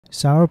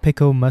Sour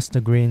pickled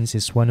mustard greens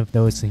is one of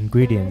those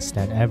ingredients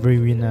that every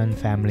Yunnan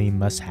family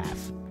must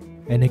have,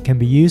 and it can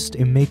be used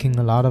in making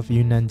a lot of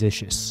Yunnan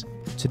dishes.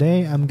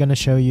 Today I'm gonna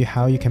show you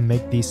how you can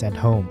make these at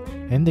home,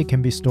 and they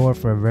can be stored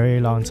for a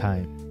very long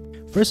time.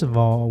 First of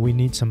all, we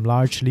need some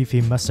large leafy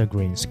mustard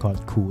greens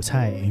called 苦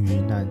菜 in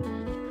Yunnan,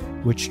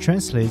 which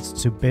translates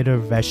to bitter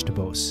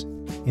vegetables.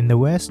 In the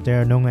West, they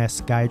are known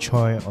as gai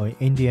choy or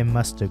Indian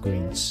mustard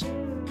greens.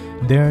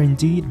 They are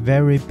indeed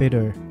very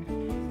bitter,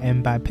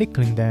 and by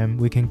pickling them,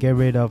 we can get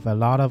rid of a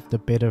lot of the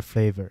bitter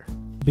flavor.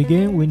 To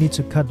begin, we need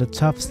to cut the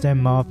tough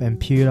stem off and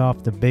peel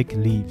off the big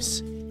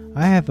leaves.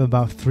 I have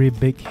about 3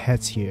 big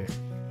heads here.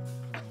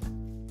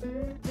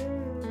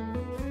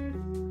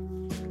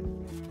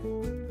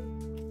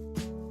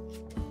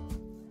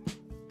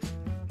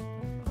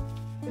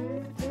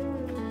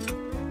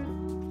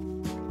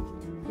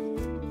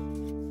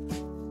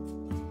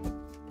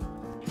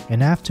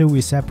 And after we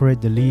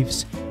separate the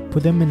leaves,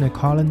 put them in a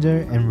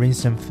colander and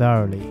rinse them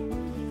thoroughly.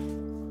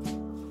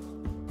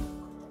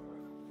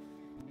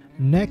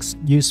 Next,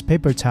 use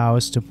paper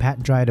towels to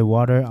pat dry the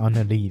water on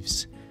the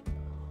leaves.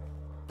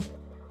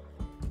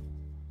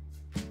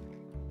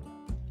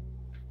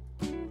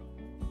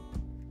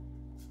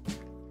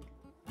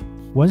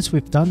 Once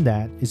we've done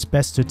that, it's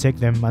best to take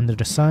them under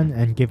the sun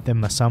and give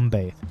them a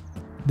sunbathe.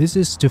 This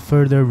is to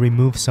further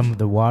remove some of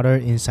the water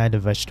inside the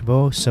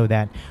vegetable so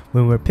that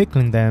when we're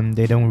pickling them,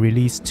 they don't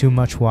release too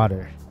much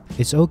water.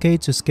 It's okay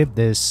to skip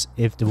this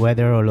if the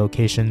weather or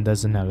location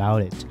doesn't allow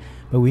it,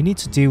 but we need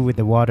to deal with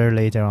the water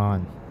later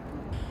on.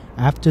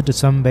 After the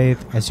sunbathe,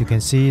 as you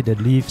can see, the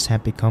leaves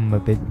have become a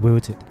bit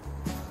wilted.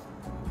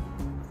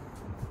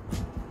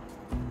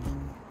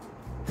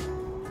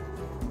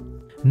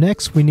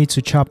 Next, we need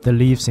to chop the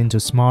leaves into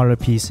smaller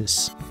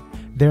pieces.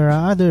 There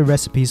are other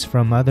recipes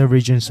from other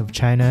regions of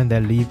China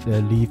that leave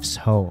the leaves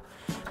whole,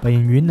 but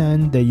in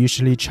Yunnan, they're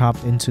usually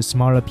chopped into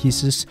smaller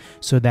pieces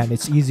so that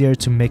it's easier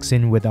to mix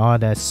in with all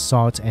that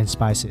salt and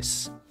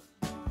spices.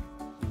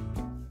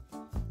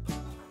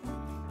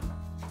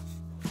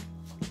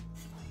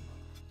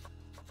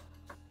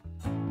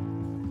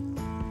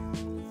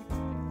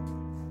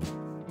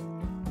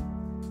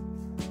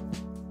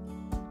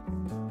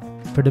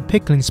 For the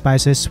pickling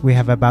spices, we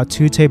have about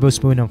 2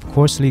 tablespoons of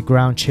coarsely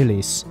ground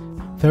chilies,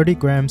 30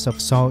 grams of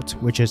salt,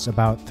 which is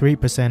about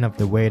 3% of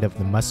the weight of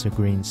the mustard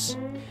greens,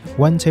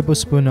 1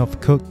 tablespoon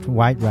of cooked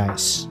white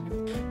rice.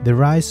 The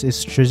rice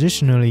is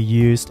traditionally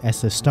used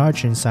as the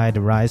starch inside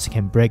the rice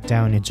can break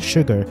down into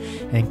sugar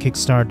and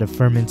kickstart the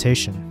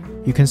fermentation.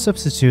 You can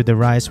substitute the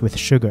rice with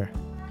sugar,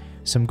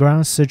 some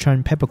ground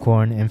Sichuan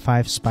peppercorn and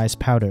 5 spice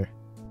powder,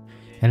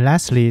 and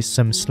lastly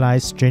some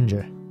sliced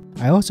ginger.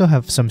 I also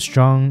have some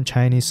strong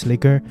Chinese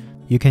liquor.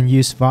 You can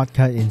use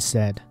vodka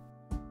instead.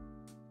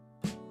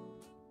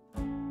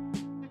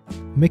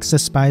 Mix the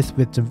spice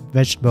with the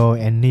vegetable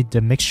and knead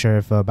the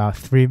mixture for about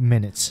 3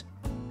 minutes.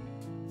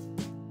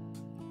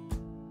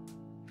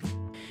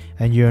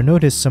 And you'll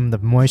notice some of the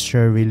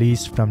moisture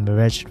released from the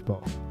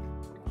vegetable.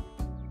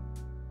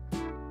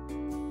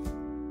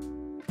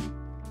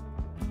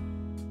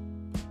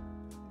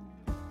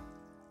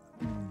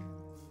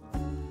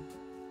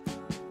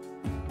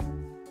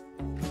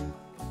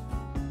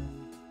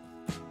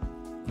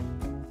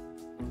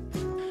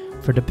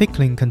 For the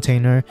pickling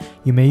container,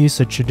 you may use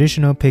a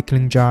traditional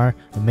pickling jar,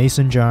 a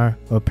mason jar,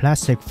 or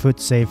plastic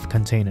food-safe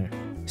container.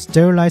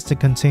 Sterilize the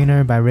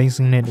container by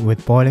rinsing it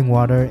with boiling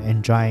water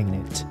and drying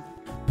it.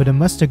 Put a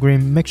mustard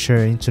green mixture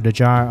into the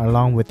jar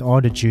along with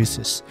all the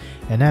juices,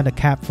 and add a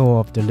capful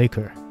of the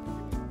liquor.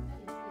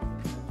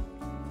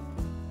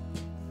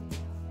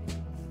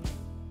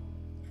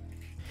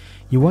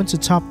 You want to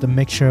top the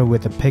mixture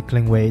with a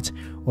pickling weight,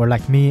 or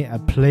like me, a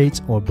plate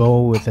or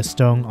bowl with a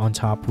stone on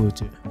top will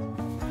do.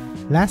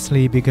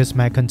 Lastly, because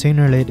my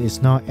container lid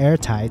is not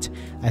airtight,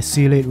 I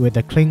seal it with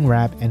a cling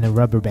wrap and a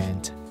rubber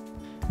band.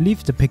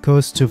 Leave the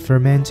pickles to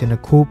ferment in a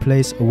cool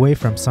place away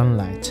from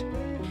sunlight.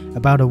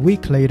 About a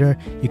week later,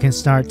 you can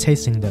start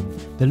tasting them.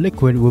 The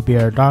liquid will be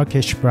a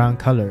darkish brown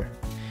color.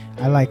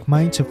 I like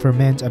mine to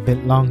ferment a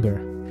bit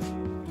longer.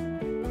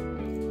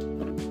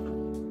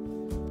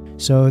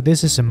 So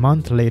this is a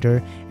month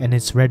later and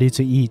it's ready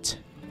to eat.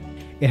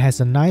 It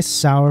has a nice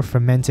sour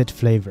fermented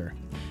flavor.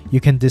 You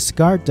can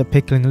discard the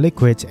pickling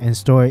liquid and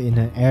store it in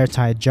an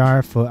airtight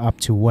jar for up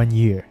to 1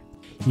 year.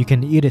 You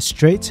can eat it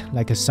straight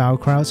like a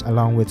sauerkraut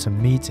along with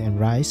some meat and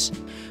rice.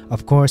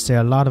 Of course, there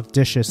are a lot of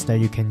dishes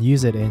that you can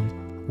use it in.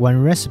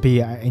 One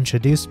recipe I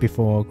introduced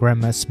before,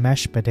 Grandma's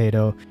mashed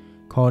potato,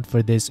 called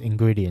for this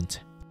ingredient.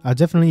 I'll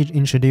definitely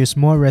introduce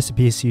more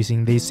recipes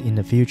using these in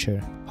the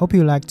future. Hope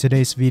you liked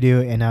today's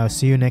video and I'll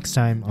see you next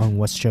time on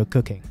What's Joe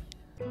Cooking.